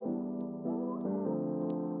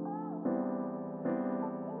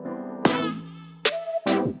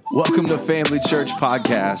Welcome to Family Church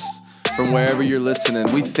Podcast. From wherever you're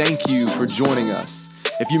listening, we thank you for joining us.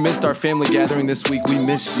 If you missed our family gathering this week, we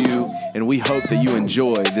missed you, and we hope that you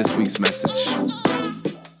enjoy this week's message.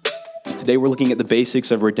 Today we're looking at the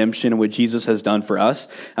basics of redemption and what Jesus has done for us,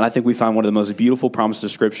 and I think we find one of the most beautiful promises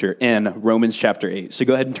of Scripture in Romans chapter 8. So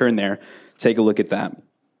go ahead and turn there, take a look at that.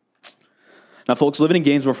 Now, folks, living in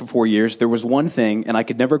Gainesville for 4 years, there was one thing, and I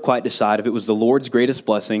could never quite decide if it was the Lord's greatest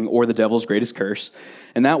blessing or the devil's greatest curse,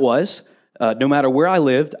 and that was, no matter where I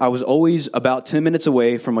lived, I was always about 10 minutes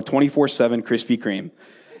away from a 24/7 Krispy Kreme.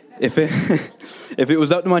 If it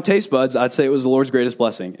was up to my taste buds, I'd say it was the Lord's greatest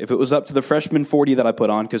blessing. If it was up to the freshman 40 that I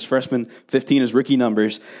put on, because freshman 15 is rookie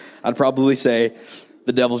numbers, I'd probably say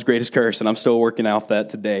the devil's greatest curse, and I'm still working out that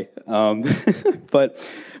today.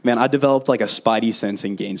 But man, I developed like a spidey sense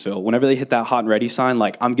in Gainesville. Whenever they hit that hot and ready sign,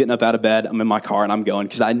 like I'm getting up out of bed, I'm in my car, and I'm going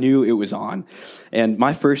because I knew it was on. And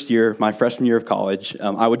my freshman year of college,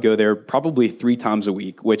 I would go there probably 3 times a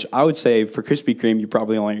week, which I would say for Krispy Kreme, you're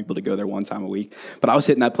probably only able to go there 1 time a week. But I was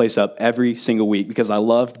hitting that place up every single week because I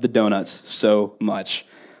loved the donuts so much.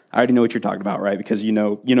 I already know what you're talking about, right? Because you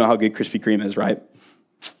know how good Krispy Kreme is, right?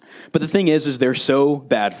 But the thing is they're so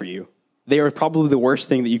bad for you. They are probably the worst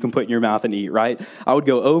thing that you can put in your mouth and eat, right? I would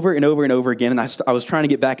go over and over and over again, and I was trying to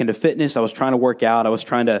get back into fitness. I was trying to work out. I was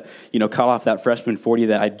trying to, cut off that freshman 40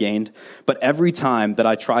 that I'd gained. But every time that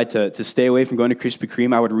I tried to stay away from going to Krispy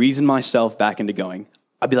Kreme, I would reason myself back into going.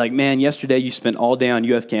 I'd be like, man, yesterday you spent all day on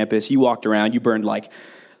UF campus. You walked around. You burned like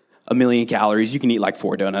 1 million calories. You can eat like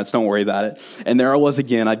 4 donuts. Don't worry about it. And there I was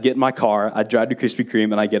again. I'd get in my car. I'd drive to Krispy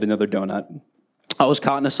Kreme, and I'd get another donut. I was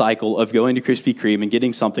caught in a cycle of going to Krispy Kreme and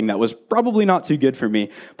getting something that was probably not too good for me,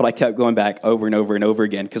 but I kept going back over and over and over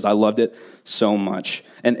again because I loved it so much.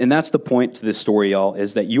 And that's the point to this story, y'all,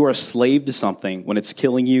 is that you are a slave to something when it's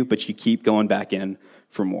killing you, but you keep going back in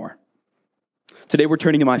for more. Today we're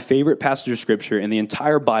turning to my favorite passage of Scripture in the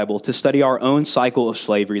entire Bible to study our own cycle of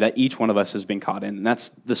slavery that each one of us has been caught in, and that's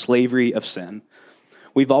the slavery of sin.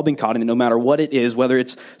 We've all been caught in it, no matter what it is, whether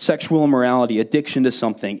it's sexual immorality, addiction to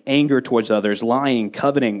something, anger towards others, lying,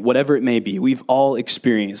 coveting, whatever it may be. We've all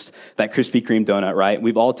experienced that Krispy Kreme donut, right?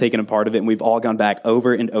 We've all taken a part of it, and we've all gone back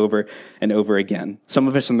over and over and over again. Some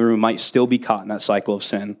of us in the room might still be caught in that cycle of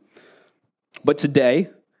sin. But today,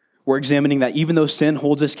 we're examining that even though sin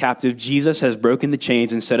holds us captive, Jesus has broken the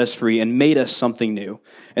chains and set us free and made us something new.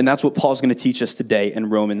 And that's what Paul's going to teach us today in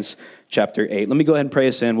Romans chapter 8. Let me go ahead and pray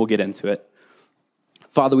us in. We'll get into it.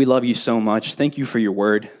 Father, we love you so much. Thank you for your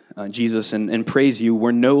word, Jesus, and praise you.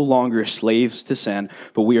 We're no longer slaves to sin,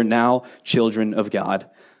 but we are now children of God.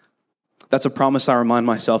 That's a promise I remind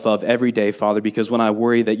myself of every day, Father, because when I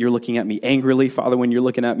worry that you're looking at me angrily, Father, when you're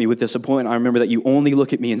looking at me with disappointment, I remember that you only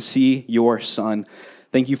look at me and see your Son.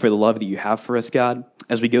 Thank you for the love that you have for us, God.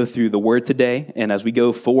 As we go through the word today and as we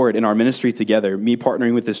go forward in our ministry together, me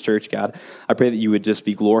partnering with this church, God, I pray that you would just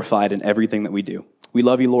be glorified in everything that we do. We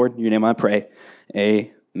love you, Lord. In your name I pray.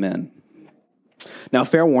 Amen. Now,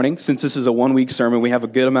 fair warning, since this is a 1-week sermon, we have a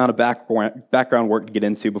good amount of background work to get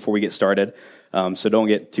into before we get started, so don't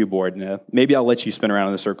get too bored. Maybe I'll let you spin around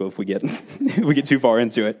in a circle if we get if we get too far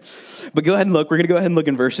into it. But go ahead and look. We're going to go ahead and look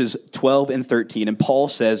in verses 12 and 13, and Paul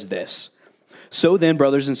says this. So then,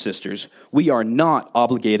 brothers and sisters, we are not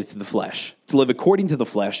obligated to the flesh, to live according to the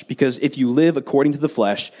flesh, because if you live according to the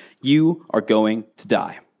flesh, you are going to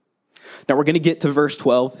die. Now, we're going to get to verse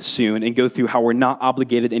 12 soon and go through how we're not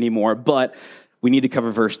obligated anymore, but we need to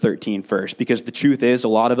cover verse 13 first, because the truth is a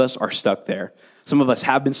lot of us are stuck there. Some of us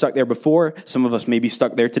have been stuck there before. Some of us may be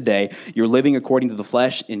stuck there today. You're living according to the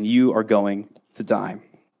flesh, and you are going to die.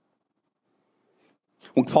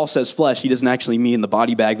 When Paul says flesh, he doesn't actually mean the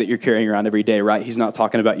body bag that you're carrying around every day, right? He's not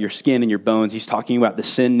talking about your skin and your bones. He's talking about the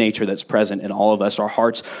sin nature that's present in all of us. Our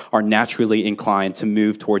hearts are naturally inclined to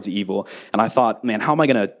move towards evil. And I thought, man, how am I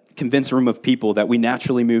going to convince a room of people that we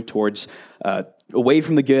naturally move towards away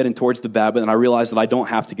from the good and towards the bad? But then I realized that I don't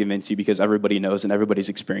have to convince you because everybody knows and everybody's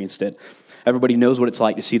experienced it. Everybody knows what it's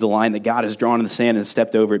like to see the line that God has drawn in the sand and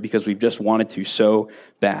stepped over it because we've just wanted to so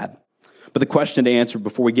bad. But the question to answer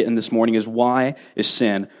before we get in this morning is, why is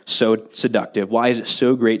sin so seductive? Why is it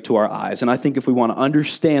so great to our eyes? And I think if we want to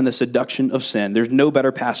understand the seduction of sin, there's no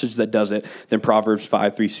better passage that does it than Proverbs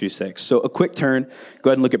 5, 3 through 6. So a quick turn, go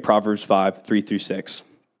ahead and look at Proverbs 5, 3 through 6.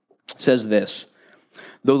 It says this,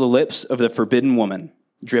 though the lips of the forbidden woman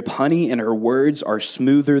drip honey and her words are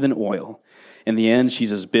smoother than oil, in the end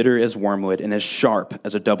she's as bitter as wormwood and as sharp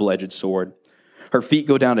as a double-edged sword. Her feet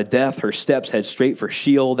go down to death. Her steps head straight for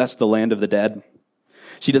Sheol. That's the land of the dead.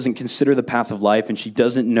 She doesn't consider the path of life, and she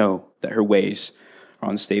doesn't know that her ways are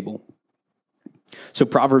unstable. So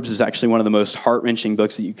Proverbs is actually one of the most heart-wrenching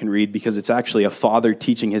books that you can read because it's actually a father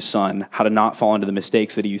teaching his son how to not fall into the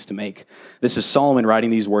mistakes that he used to make. This is Solomon writing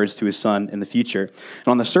these words to his son in the future. And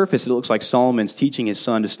on the surface, it looks like Solomon's teaching his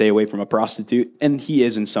son to stay away from a prostitute, and he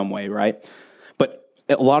is in some way, right? But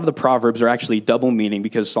a lot of the Proverbs are actually double meaning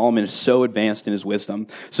because Solomon is so advanced in his wisdom.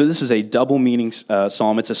 So this is a double meaning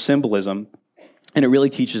psalm. It's a symbolism. And it really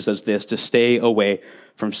teaches us this, to stay away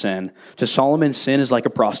from sin. To Solomon, sin is like a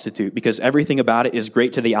prostitute because everything about it is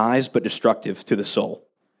great to the eyes, but destructive to the soul.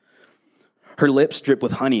 Her lips drip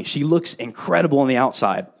with honey. She looks incredible on the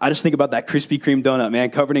outside. I just think about that Krispy Kreme donut, man,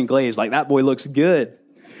 covered in glaze. Like, that boy looks good.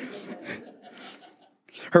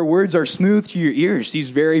 Her words are smooth to your ears. She's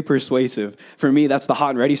very persuasive. For me, that's the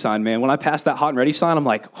hot and ready sign, man. When I pass that hot and ready sign, I'm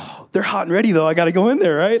like, oh, they're hot and ready, though. I got to go in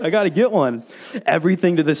there, right? I got to get one.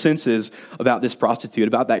 Everything to the senses about this prostitute,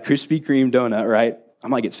 about that Krispy Kreme donut, right? I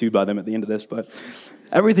might get sued by them at the end of this, but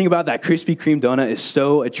everything about that Krispy Kreme donut is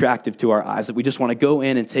so attractive to our eyes that we just want to go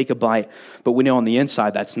in and take a bite. But we know on the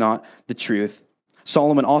inside, that's not the truth.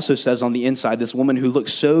 Solomon also says on the inside, this woman who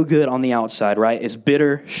looks so good on the outside, right, is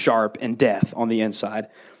bitter, sharp, and death on the inside.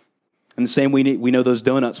 And the same, we know those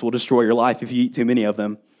donuts will destroy your life if you eat too many of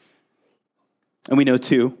them. And we know,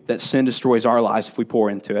 too, that sin destroys our lives if we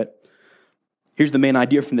pour into it. Here's the main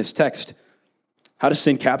idea from this text. How does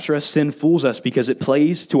sin capture us? Sin fools us because it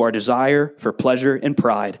plays to our desire for pleasure and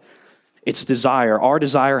pride. It's desire. Our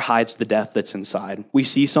desire hides the death that's inside. We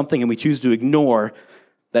see something and we choose to ignore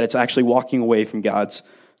that it's actually walking away from God's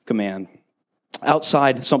command.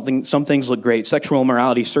 Outside, some things look great. Sexual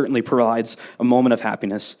immorality certainly provides a moment of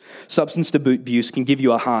happiness. Substance abuse can give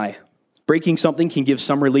you a high. Breaking something can give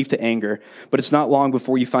some relief to anger, but it's not long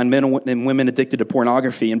before you find men and women addicted to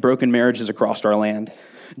pornography and broken marriages across our land.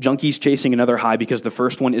 Junkies chasing another high because the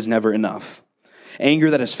first one is never enough. Anger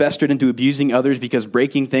that has festered into abusing others because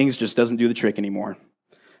breaking things just doesn't do the trick anymore.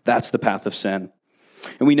 That's the path of sin.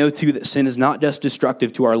 And we know, too, that sin is not just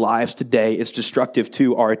destructive to our lives today, it's destructive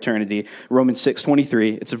to our eternity. Romans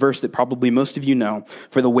 6:23, it's a verse that probably most of you know.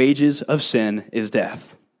 For the wages of sin is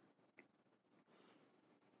death.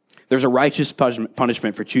 There's a righteous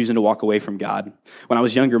punishment for choosing to walk away from God. When I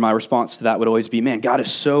was younger, my response to that would always be, man, God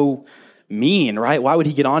is so mean, right? Why would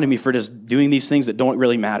he get on to me for just doing these things that don't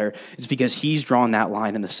really matter? It's because he's drawn that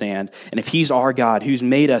line in the sand. And if he's our God who's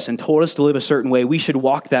made us and told us to live a certain way, we should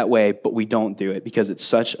walk that way, but we don't do it because it's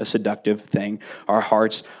such a seductive thing. Our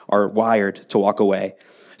hearts are wired to walk away.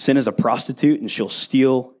 Sin is a prostitute and she'll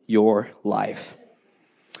steal your life.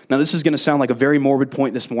 Now, this is going to sound like a very morbid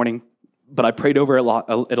point this morning, but I prayed over it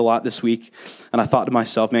a lot this week, and I thought to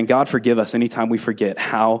myself, man, God forgive us anytime we forget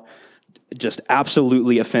how just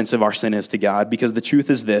absolutely offensive our sin is to God, because the truth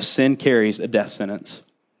is this: sin carries a death sentence.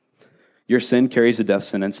 Your sin carries a death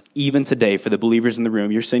sentence. Even today, for the believers in the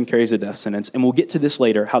room, your sin carries a death sentence, and we'll get to this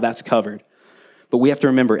later, how that's covered. But we have to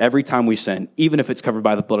remember every time we sin, even if it's covered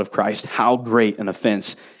by the blood of Christ, how great an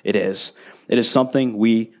offense it is. It is something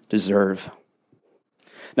we deserve.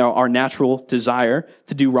 Now, our natural desire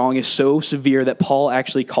to do wrong is so severe that Paul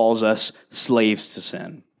actually calls us slaves to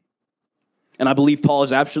sin. And I believe Paul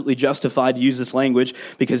is absolutely justified to use this language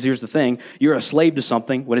because here's the thing: you're a slave to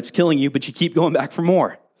something when it's killing you, but you keep going back for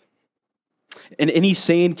more. In any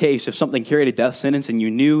sane case, if something carried a death sentence and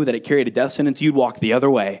you knew that it carried a death sentence, you'd walk the other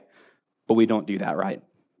way. But we don't do that, right?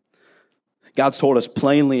 God's told us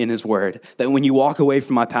plainly in his word that when you walk away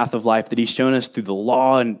from my path of life, that he's shown us through the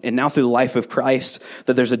law and now through the life of Christ,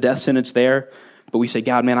 that there's a death sentence there. But we say,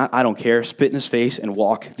 God, man, I don't care. Spit in his face and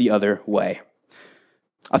walk the other way.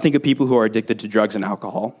 I think of people who are addicted to drugs and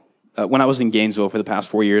alcohol. When I was in Gainesville for the past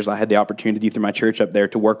 4 years, I had the opportunity through my church up there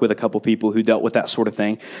to work with a couple people who dealt with that sort of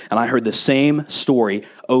thing. And I heard the same story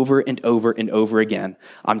over and over and over again.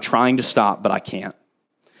 I'm trying to stop, but I can't.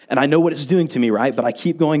 And I know what it's doing to me, right? But I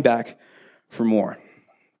keep going back for more.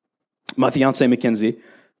 My fiance, Mackenzie,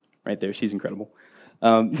 right there, she's incredible.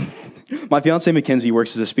 My fiance, Mackenzie,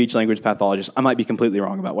 works as a speech language pathologist. I might be completely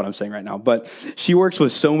wrong about what I'm saying right now, but she works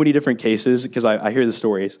with so many different cases, because I hear the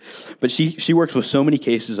stories, but she works with so many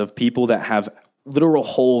cases of people that have literal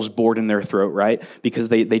holes bored in their throat, right? Because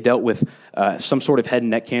they dealt with some sort of head and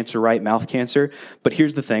neck cancer, right? Mouth cancer. But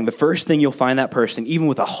here's the thing. The first thing you'll find that person, even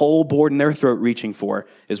with a hole bored in their throat, reaching for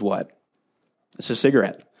is what? It's a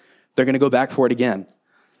cigarette. They're going to go back for it again.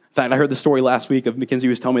 In fact, I heard the story last week of Mackenzie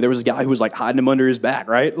was telling me there was a guy who was like hiding him under his back,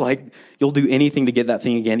 right? Like, you'll do anything to get that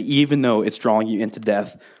thing again, even though it's drawing you into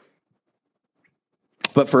death.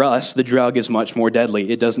 But for us, the drug is much more deadly.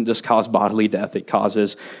 It doesn't just cause bodily death. It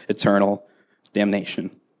causes eternal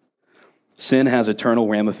damnation. Sin has eternal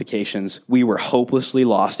ramifications. We were hopelessly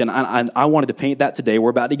lost. And I wanted to paint that today. We're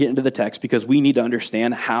about to get into the text because we need to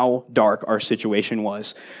understand how dark our situation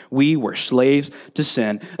was. We were slaves to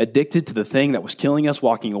sin, addicted to the thing that was killing us,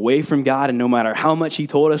 walking away from God. And no matter how much he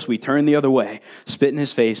told us, we turned the other way, spit in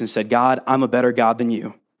his face and said, God, I'm a better God than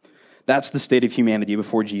you. That's the state of humanity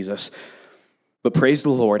before Jesus. But praise the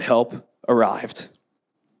Lord, help arrived.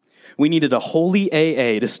 We needed a holy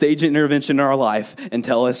AA to stage an intervention in our life and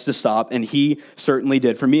tell us to stop, and he certainly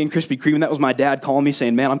did. For me and Krispy Kreme, that was my dad calling me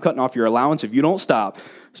saying, man, I'm cutting off your allowance if you don't stop.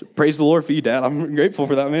 So praise the Lord for you, Dad. I'm grateful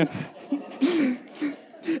for that, man.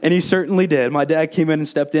 And he certainly did. My dad came in and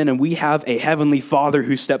stepped in, and we have a heavenly Father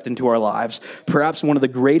who stepped into our lives. Perhaps one of the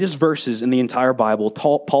greatest verses in the entire Bible.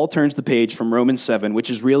 Paul turns the page from Romans 7, which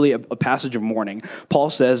is really a passage of mourning. Paul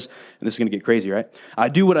says, and this is going to get crazy, right? I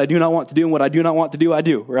do what I do not want to do, and what I do not want to do, I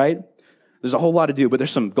do, right? There's a whole lot to do, but there's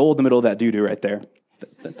some gold in the middle of that do-do right there.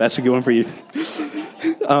 That's a good one for you.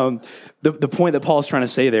 The point that Paul's trying to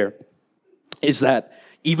say there is that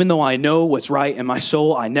even though I know what's right in my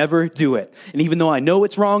soul, I never do it. And even though I know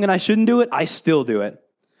it's wrong and I shouldn't do it, I still do it.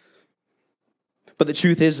 But the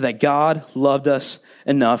truth is that God loved us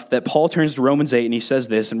enough that Paul turns to Romans 8 and he says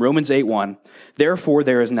this in Romans 8:1, therefore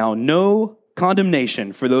there is now no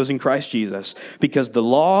condemnation for those in Christ Jesus, because the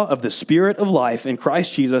law of the Spirit of life in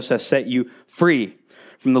Christ Jesus has set you free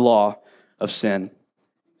from the law of sin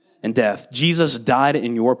and death. Jesus died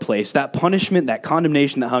in your place. That punishment, that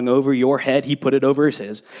condemnation that hung over your head, he put it over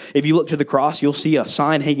his. If you look to the cross, you'll see a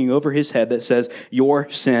sign hanging over his head that says, your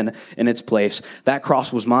sin in its place. That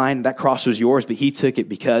cross was mine, that cross was yours, but he took it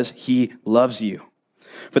because he loves you.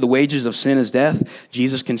 For the wages of sin is death.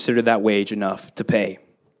 Jesus considered that wage enough to pay.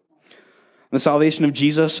 The salvation of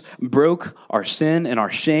Jesus broke our sin and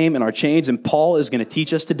our shame and our chains, and Paul is going to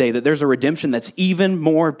teach us today that there's a redemption that's even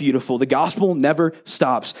more beautiful. The gospel never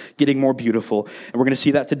stops getting more beautiful, and we're going to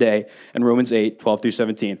see that today in Romans 8, 12 through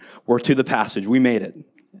 17. We're to the passage. We made it.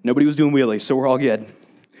 Nobody was doing wheelies, so we're all good.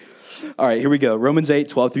 All right, here we go. Romans 8,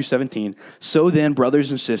 12 through 17. So then,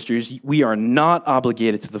 brothers and sisters, we are not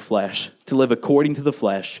obligated to the flesh, to live according to the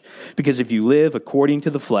flesh, because if you live according to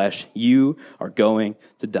the flesh, you are going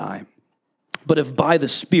to die. But if by the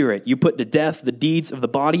Spirit you put to death the deeds of the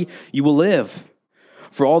body, you will live.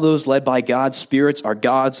 For all those led by God's spirits are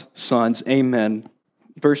God's sons. Amen.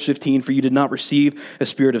 Verse 15, for you did not receive a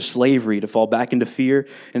spirit of slavery to fall back into fear.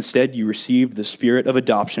 Instead, you received the Spirit of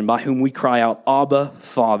adoption, by whom we cry out, Abba,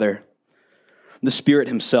 Father. The Spirit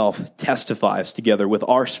himself testifies together with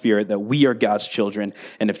our spirit that we are God's children,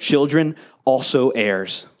 and if children, also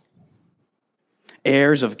heirs.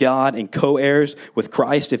 Heirs of God and co-heirs with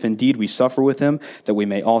Christ, if indeed we suffer with him, that we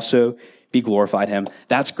may also be glorified him.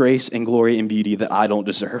 That's grace and glory and beauty that I don't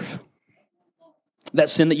deserve.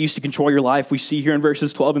 That sin that used to control your life, we see here in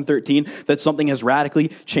verses 12 and 13, that something has radically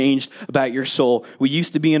changed about your soul. We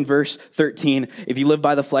used to be in verse 13, if you live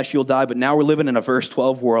by the flesh, you'll die, but now we're living in a verse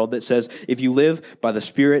 12 world that says, if you live by the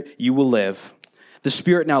Spirit, you will live. The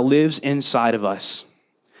Spirit now lives inside of us.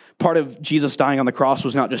 Part of Jesus dying on the cross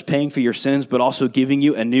was not just paying for your sins, but also giving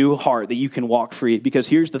you a new heart that you can walk free. Because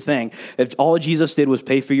here's the thing, if all Jesus did was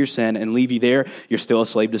pay for your sin and leave you there, you're still a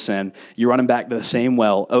slave to sin. You're running back to the same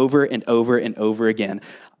well over and over and over again.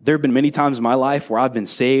 There have been many times in my life where I've been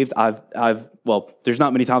saved. Well, there's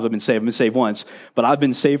not many times I've been saved. I've been saved once, but I've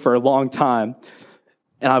been saved for a long time.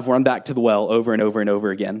 And I've run back to the well over and over and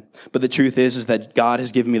over again. But the truth is that God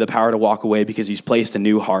has given me the power to walk away because he's placed a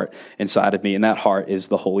new heart inside of me, and that heart is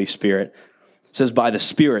the Holy Spirit. It says, by the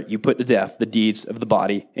Spirit you put to death the deeds of the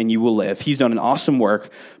body, and you will live. He's done an awesome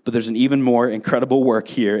work, but there's an even more incredible work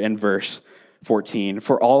here in verse 14.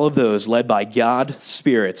 For all of those led by God's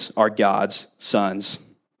spirits are God's sons.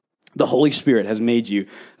 The Holy Spirit has made you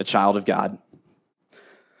a child of God.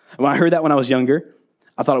 When I heard that when I was younger,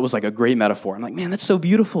 I thought it was like a great metaphor. I'm like, man, that's so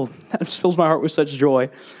beautiful. That just fills my heart with such joy.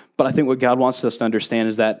 But I think what God wants us to understand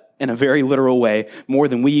is that in a very literal way, more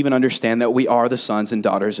than we even understand, that we are the sons and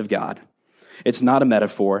daughters of God. It's not a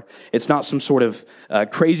metaphor. It's not some sort of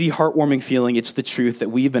crazy, heartwarming feeling. It's the truth that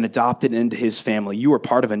we've been adopted into his family. You are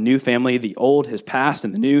part of a new family. The old has passed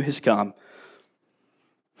and the new has come.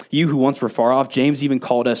 You who once were far off, James even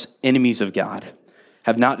called us enemies of God,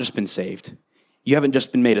 have not just been saved. You haven't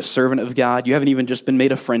just been made a servant of God. You haven't even just been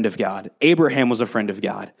made a friend of God. Abraham was a friend of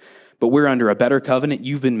God, but we're under a better covenant.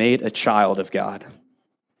 You've been made a child of God.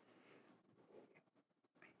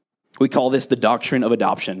 We call this the doctrine of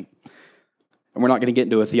adoption. And we're not going to get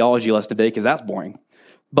into a theology lesson today because that's boring.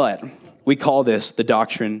 But we call this the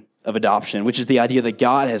doctrine of adoption, which is the idea that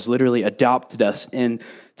God has literally adopted us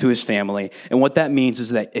into his family. And what that means is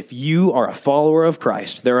that if you are a follower of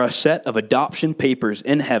Christ, there are a set of adoption papers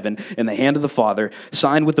in heaven in the hand of the Father,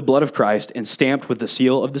 signed with the blood of Christ and stamped with the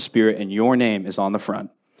seal of the Spirit, and your name is on the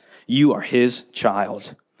front. You are his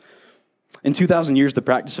child. In 2,000 years, the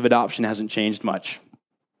practice of adoption hasn't changed much.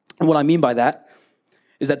 And what I mean by that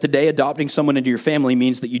is that today adopting someone into your family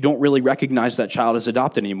means that you don't really recognize that child as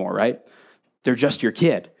adopted anymore, right? They're just your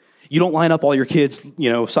kid. You don't line up all your kids,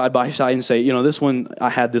 side by side and say, this one, I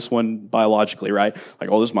had this one biologically, right? Like,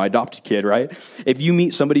 oh, this is my adopted kid, right? If you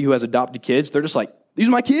meet somebody who has adopted kids, they're just like, these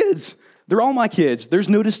are my kids. They're all my kids. There's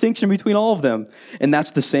no distinction between all of them. And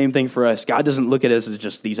that's the same thing for us. God doesn't look at us as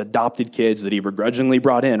just these adopted kids that he begrudgingly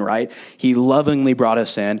brought in, right? He lovingly brought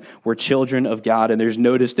us in. We're children of God, and there's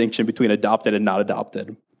no distinction between adopted and not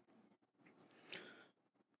adopted.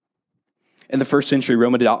 In the first century,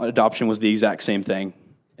 Roman adoption was the exact same thing.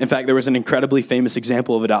 In fact, there was an incredibly famous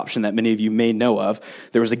example of adoption that many of you may know of.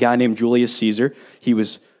 There was a guy named Julius Caesar. He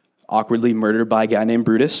was awkwardly murdered by a guy named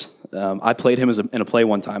Brutus. I played him in a play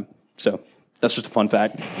one time, so that's just a fun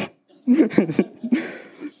fact.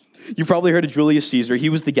 You've probably heard of Julius Caesar. He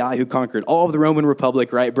was the guy who conquered all of the Roman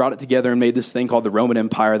Republic, right? Brought it together and made this thing called the Roman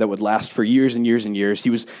Empire that would last for years and years and years. He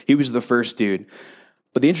was the first dude.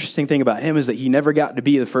 But the interesting thing about him is that he never got to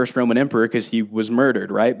be the first Roman emperor because he was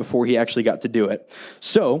murdered, right, before he actually got to do it.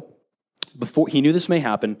 So, before he knew this may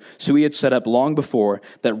happen, so he had set up long before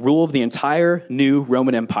that rule of the entire new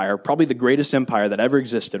Roman Empire, probably the greatest empire that ever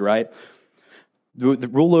existed, right? The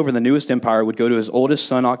rule over the newest empire would go to his oldest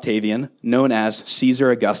son, Octavian, known as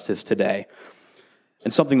Caesar Augustus today.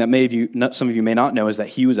 And something that some of you may not know is that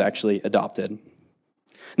he was actually adopted.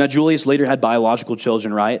 Now, Julius later had biological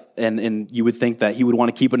children, right? And you would think that he would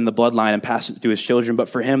want to keep it in the bloodline and pass it to his children. But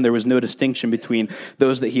for him, there was no distinction between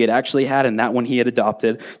those that he had actually had and that one he had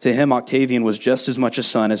adopted. To him, Octavian was just as much a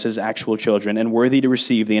son as his actual children and worthy to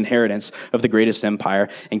receive the inheritance of the greatest empire.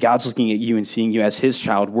 And God's looking at you and seeing you as his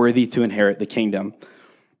child, worthy to inherit the kingdom.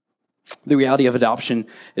 The reality of adoption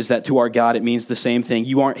is that to our God, it means the same thing.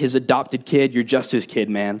 You aren't his adopted kid. You're just his kid,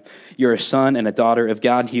 man. You're a son and a daughter of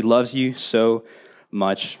God. He loves you so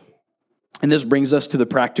much. And this brings us to the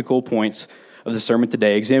practical points of the sermon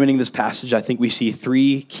today. Examining this passage, I think we see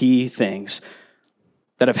three key things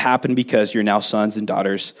that have happened because you're now sons and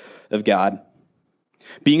daughters of God.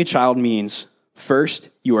 Being a child means,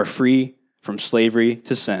 first, you are free from slavery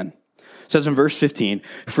to sin. It says in verse 15,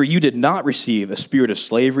 "For you did not receive a spirit of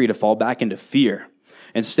slavery to fall back into fear.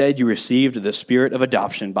 Instead, you received the spirit of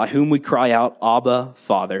adoption, by whom we cry out, Abba,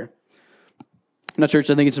 Father." Now, church,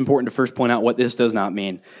 I think it's important to first point out what this does not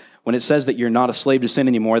mean. When it says that you're not a slave to sin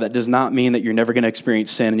anymore, that does not mean that you're never going to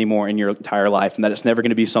experience sin anymore in your entire life and that it's never going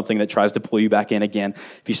to be something that tries to pull you back in again.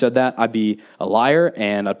 If you said that, I'd be a liar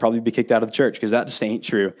and I'd probably be kicked out of the church because that just ain't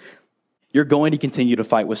true. You're going to continue to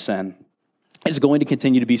fight with sin. It's going to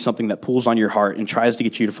continue to be something that pulls on your heart and tries to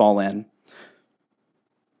get you to fall in.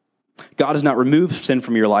 God has not removed sin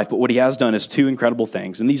from your life, but what he has done is two incredible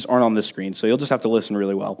things, and these aren't on the screen, so you'll just have to listen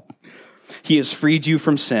really well. He has freed you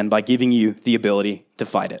from sin by giving you the ability to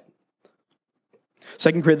fight it.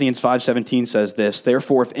 2 Corinthians 5:17 says this,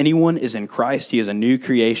 "Therefore, if anyone is in Christ, he is a new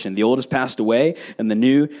creation. The old has passed away, and the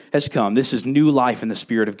new has come." This is new life in the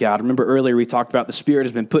Spirit of God. Remember earlier we talked about the Spirit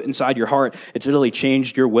has been put inside your heart. It's really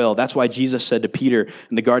changed your will. That's why Jesus said to Peter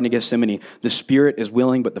in the Garden of Gethsemane, "The Spirit is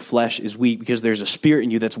willing, but the flesh is weak," because there's a spirit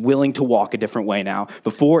in you that's willing to walk a different way now.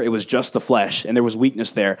 Before, it was just the flesh, and there was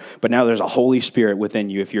weakness there. But now there's a Holy Spirit within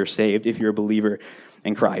you if you're saved, if you're a believer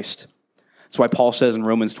in Christ. That's why Paul says in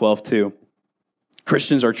Romans 12:2,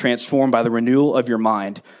 Christians are transformed by the renewal of your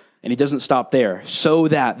mind. And he doesn't stop there, so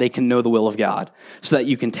that they can know the will of God, so that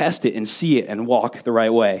you can test it and see it and walk the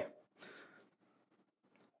right way.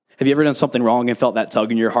 Have you ever done something wrong and felt that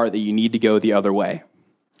tug in your heart that you need to go the other way?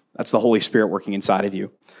 That's the Holy Spirit working inside of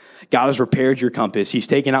you. God has repaired your compass. He's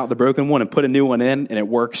taken out the broken one and put a new one in, and it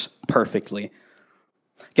works perfectly.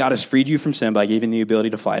 God has freed you from sin by giving you the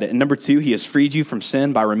ability to fight it. And number two, he has freed you from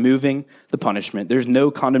sin by removing the punishment. There's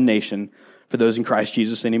no condemnation for those in Christ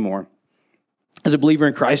Jesus anymore. As a believer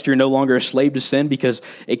in Christ, you're no longer a slave to sin because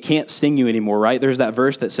it can't sting you anymore, right? There's that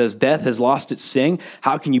verse that says, death has lost its sting.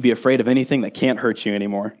 How can you be afraid of anything that can't hurt you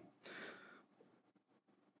anymore?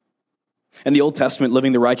 In the Old Testament,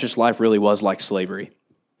 living the righteous life really was like slavery.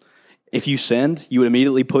 If you sinned, you would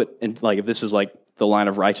immediately put in, like if this is like the line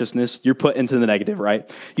of righteousness, you're put into the negative, right?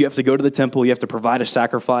 You have to go to the temple, you have to provide a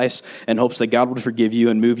sacrifice in hopes that God would forgive you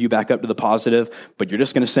and move you back up to the positive, but you're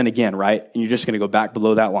just going to sin again, right? And you're just going to go back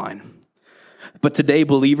below that line. But today,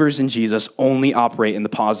 believers in Jesus only operate in the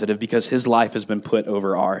positive because his life has been put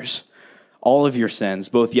over ours. All of your sins,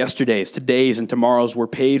 both yesterday's, today's, and tomorrow's, were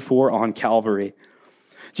paid for on Calvary.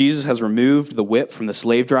 Jesus has removed the whip from the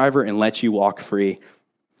slave driver and let you walk free.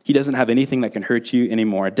 He doesn't have anything that can hurt you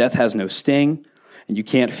anymore. Death has no sting, and you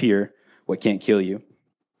can't fear what can't kill you.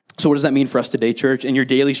 So what does that mean for us today, church? In your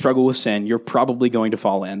daily struggle with sin, you're probably going to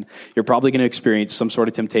fall in. You're probably going to experience some sort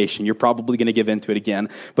of temptation. You're probably going to give into it again.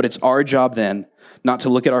 But it's our job then not to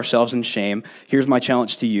look at ourselves in shame. Here's my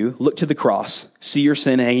challenge to you. Look to the cross. See your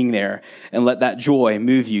sin hanging there, and let that joy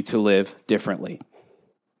move you to live differently.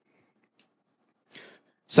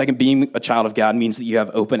 Second, being a child of God means that you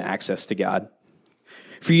have open access to God.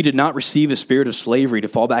 For you did not receive a spirit of slavery to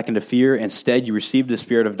fall back into fear. Instead, you received the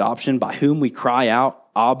spirit of adoption, by whom we cry out,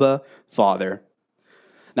 Abba, Father.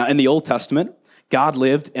 Now, in the Old Testament, God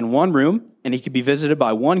lived in one room, and he could be visited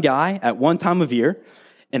by one guy at one time of year.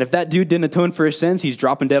 And if that dude didn't atone for his sins, he's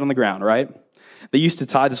dropping dead on the ground, right? They used to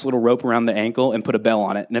tie this little rope around the ankle and put a bell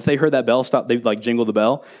on it. And if they heard that bell stop, they'd jingle the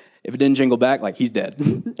bell. If it didn't jingle back, he's dead.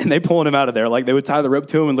 And they pulling him out of there. They would tie the rope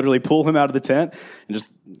to him and literally pull him out of the tent and just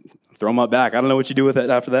throw him up back. I don't know what you do with it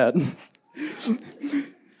after that.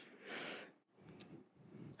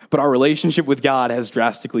 But our relationship with God has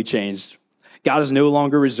drastically changed. God is no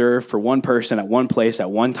longer reserved for one person at one place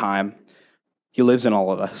at one time. He lives in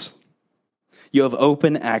all of us. You have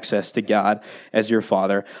open access to God as your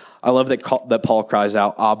Father. I love that Paul cries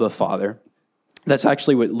out, Abba, Father. That's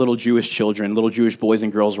actually what little Jewish children, little Jewish boys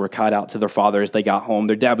and girls were cried out to their father as they got home.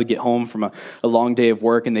 Their dad would get home from a long day of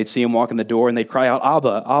work, and they'd see him walk in the door, and they'd cry out,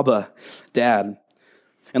 Abba, Abba, Dad.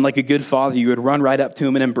 And like a good father, you would run right up to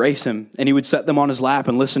him and embrace him, and he would set them on his lap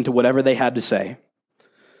and listen to whatever they had to say.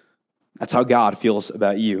 That's how God feels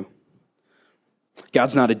about you.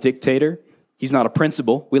 God's not a dictator. He's not a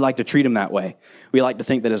principal. We like to treat him that way. We like to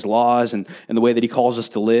think that his laws and the way that he calls us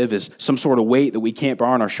to live is some sort of weight that we can't bear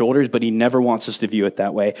on our shoulders, but he never wants us to view it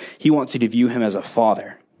that way. He wants you to view him as a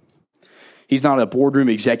father. He's not a boardroom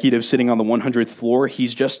executive sitting on the 100th floor.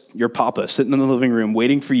 He's just your papa sitting in the living room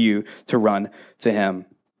waiting for you to run to him.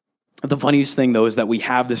 The funniest thing, though, is that we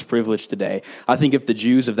have this privilege today. I think if the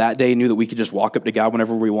Jews of that day knew that we could just walk up to God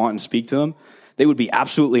whenever we want and speak to him, they would be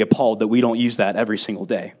absolutely appalled that we don't use that every single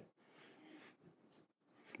day.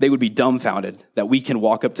 They would be dumbfounded that we can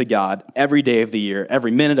walk up to God every day of the year, every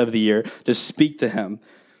minute of the year, to speak to him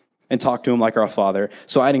and talk to him like our Father.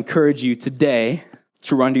 So I'd encourage you today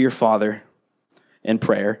to run to your Father in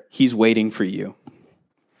prayer. He's waiting for you.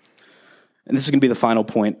 And this is going to be the final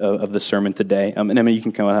point of the sermon today. And Emma, you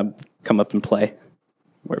can come up and play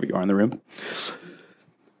wherever you are in the room.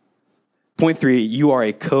 Point 3, you are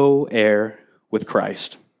a co-heir with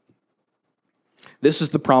Christ. This is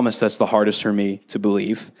the promise that's the hardest for me to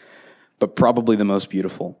believe, but probably the most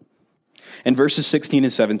beautiful. In verses 16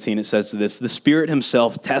 and 17, it says this, the Spirit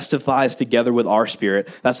himself testifies together with our spirit,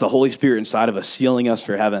 that's the Holy Spirit inside of us, sealing us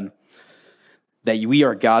for heaven, that we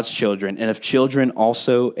are God's children, and if children,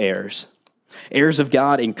 also heirs. Heirs of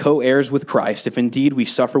God and co-heirs with Christ, if indeed we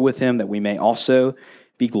suffer with him, that we may also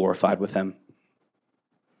be glorified with him.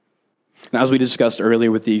 Now, as we discussed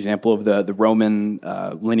earlier with the example of the Roman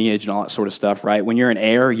lineage and all that sort of stuff, right? When you're an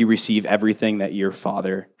heir, you receive everything that your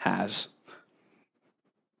father has.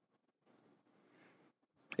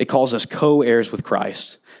 It calls us co-heirs with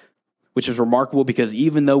Christ, which is remarkable because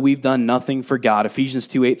even though we've done nothing for God, Ephesians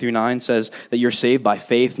 2:8-9 says that you're saved by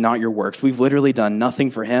faith, not your works. We've literally done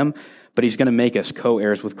nothing for him, but he's going to make us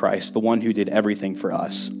co-heirs with Christ, the one who did everything for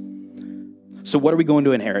us. So what are we going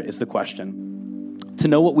to inherit is the question. To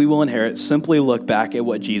know what we will inherit, simply look back at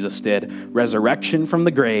what Jesus did. Resurrection from the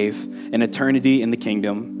grave and eternity in the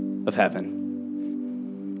kingdom of heaven.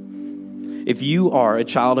 If you are a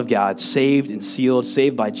child of God, saved and sealed,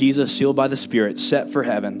 saved by Jesus, sealed by the Spirit, set for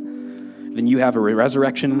heaven, then you have a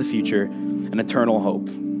resurrection in the future, an eternal hope.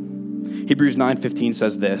 Hebrews 9:15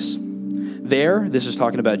 says this, this is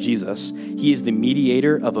talking about Jesus, he is the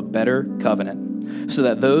mediator of a better covenant, so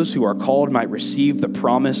that those who are called might receive the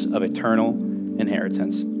promise of eternal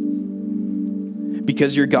inheritance.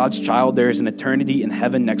 Because you're God's child, there is an eternity in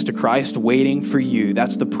heaven next to Christ waiting for you.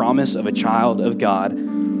 That's the promise of a child of God.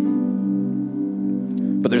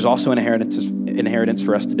 But there's also an inheritance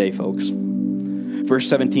for us today, folks. Verse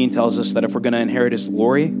 17 tells us that if we're going to inherit his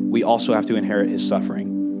glory, we also have to inherit his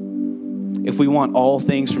suffering. If we want all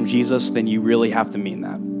things from Jesus, then you really have to mean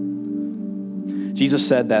that. Jesus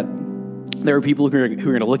said that there are people who are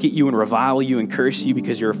going to look at you and revile you and curse you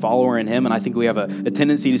because you're a follower in him. And I think we have a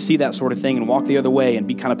tendency to see that sort of thing and walk the other way and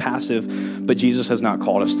be kind of passive. But Jesus has not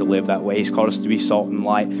called us to live that way. He's called us to be salt and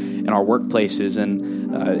light in our workplaces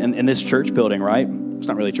and in this church building, right? It's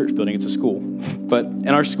not really a church building, it's a school. But in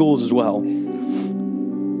our schools as well.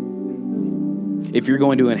 If you're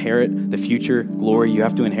going to inherit the future glory, you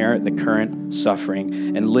have to inherit the current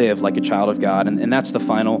suffering and live like a child of God. And that's the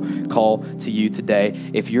final call to you today.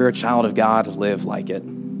 If you're a child of God, live like it.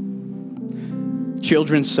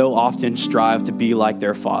 Children so often strive to be like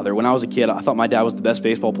their father. When I was a kid, I thought my dad was the best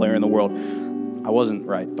baseball player in the world. I wasn't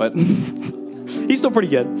right, but he's still pretty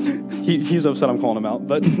good. He's upset I'm calling him out,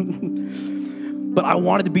 but I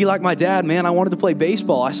wanted to be like my dad, man. I wanted to play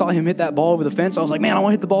baseball. I saw him hit that ball over the fence. I was like, man, I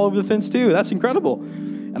want to hit the ball over the fence too. That's incredible.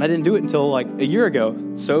 And I didn't do it until like a year ago.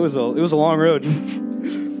 So it was a long road.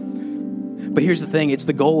 But here's the thing. It's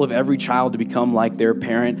the goal of every child to become like their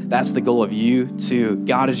parent. That's the goal of you too.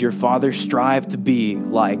 God is your father. Strive to be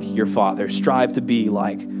like your father. Strive to be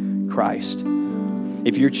like Christ.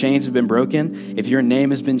 If your chains have been broken, if your name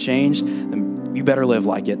has been changed, then you better live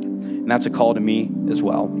like it. And that's a call to me as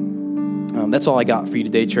well. That's all I got for you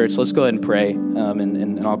today, church. Let's go ahead and pray,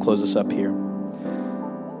 and I'll close this up here.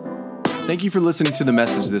 Thank you for listening to the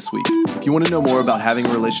message this week. If you want to know more about having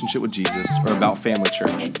a relationship with Jesus or about Family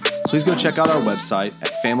Church, please go check out our website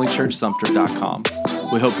at familychurchsumter.com.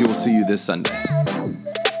 We hope you will see you this Sunday.